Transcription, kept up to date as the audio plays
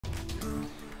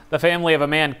The family of a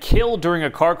man killed during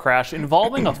a car crash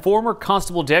involving a former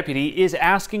constable deputy is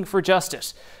asking for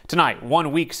justice. Tonight,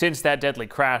 1 week since that deadly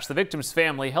crash, the victim's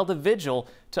family held a vigil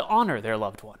to honor their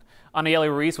loved one. Anayeli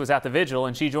Ruiz was at the vigil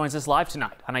and she joins us live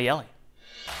tonight. Anayeli.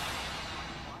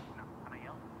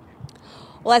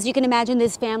 Well, as you can imagine,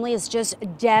 this family is just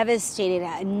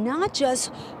devastated, not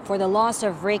just for the loss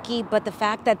of Ricky, but the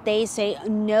fact that they say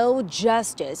no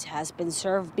justice has been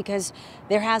served because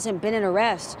there hasn't been an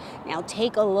arrest. Now,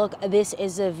 take a look. This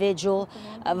is a vigil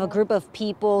of a group of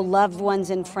people, loved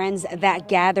ones and friends that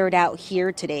gathered out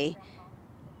here today.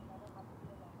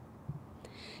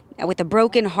 Now, with a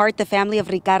broken heart, the family of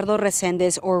Ricardo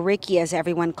Resendez, or Ricky as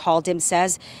everyone called him,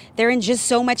 says they're in just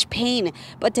so much pain.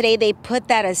 But today they put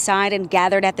that aside and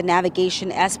gathered at the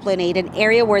Navigation Esplanade, an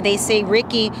area where they say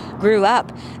Ricky grew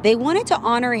up. They wanted to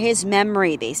honor his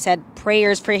memory. They said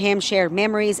prayers for him, shared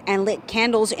memories, and lit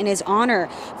candles in his honor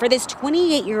for this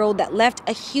 28-year-old that left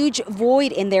a huge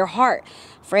void in their heart.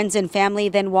 Friends and family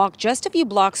then walked just a few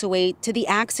blocks away to the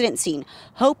accident scene,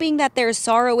 hoping that their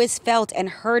sorrow is felt and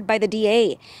heard by the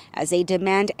DA, as they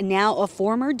demand now a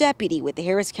former deputy with the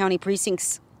Harris County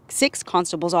Precinct 6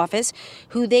 Constable's Office,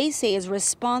 who they say is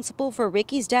responsible for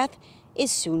Ricky's death,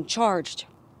 is soon charged.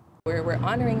 We're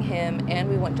honoring him and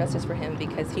we want justice for him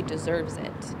because he deserves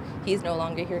it. He's no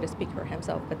longer here to speak for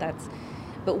himself,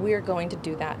 but we're going to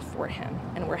do that for him,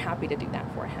 and we're happy to do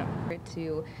that for him.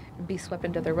 To be swept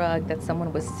under the rug that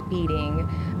someone was speeding,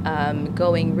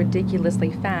 going ridiculously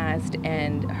fast,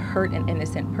 and hurt an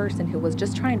innocent person who was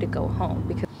just trying to go home.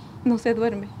 Because no se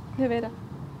duerme, de veras.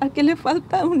 Al que le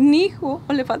falta un hijo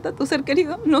o le falta tu ser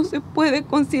querido, no se puede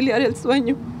conciliar el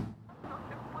sueño.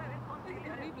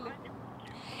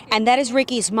 And that is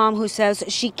Ricky's mom, who says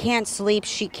she can't sleep,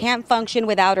 she can't function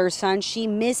without her son. She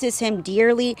misses him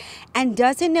dearly and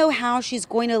doesn't know how she's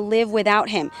going to live without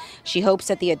him. She hopes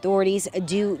that the authorities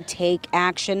do take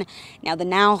action. Now, the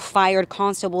now fired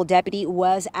constable deputy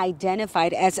was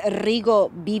identified as Rigo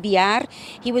Bibiar.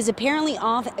 He was apparently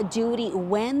off duty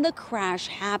when the crash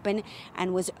happened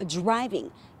and was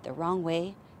driving the wrong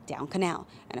way down Canal.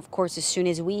 And of course, as soon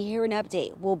as we hear an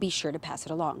update, we'll be sure to pass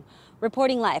it along.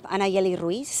 Reporting live, Anayeli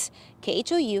Ruiz,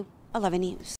 KHOU 11 News.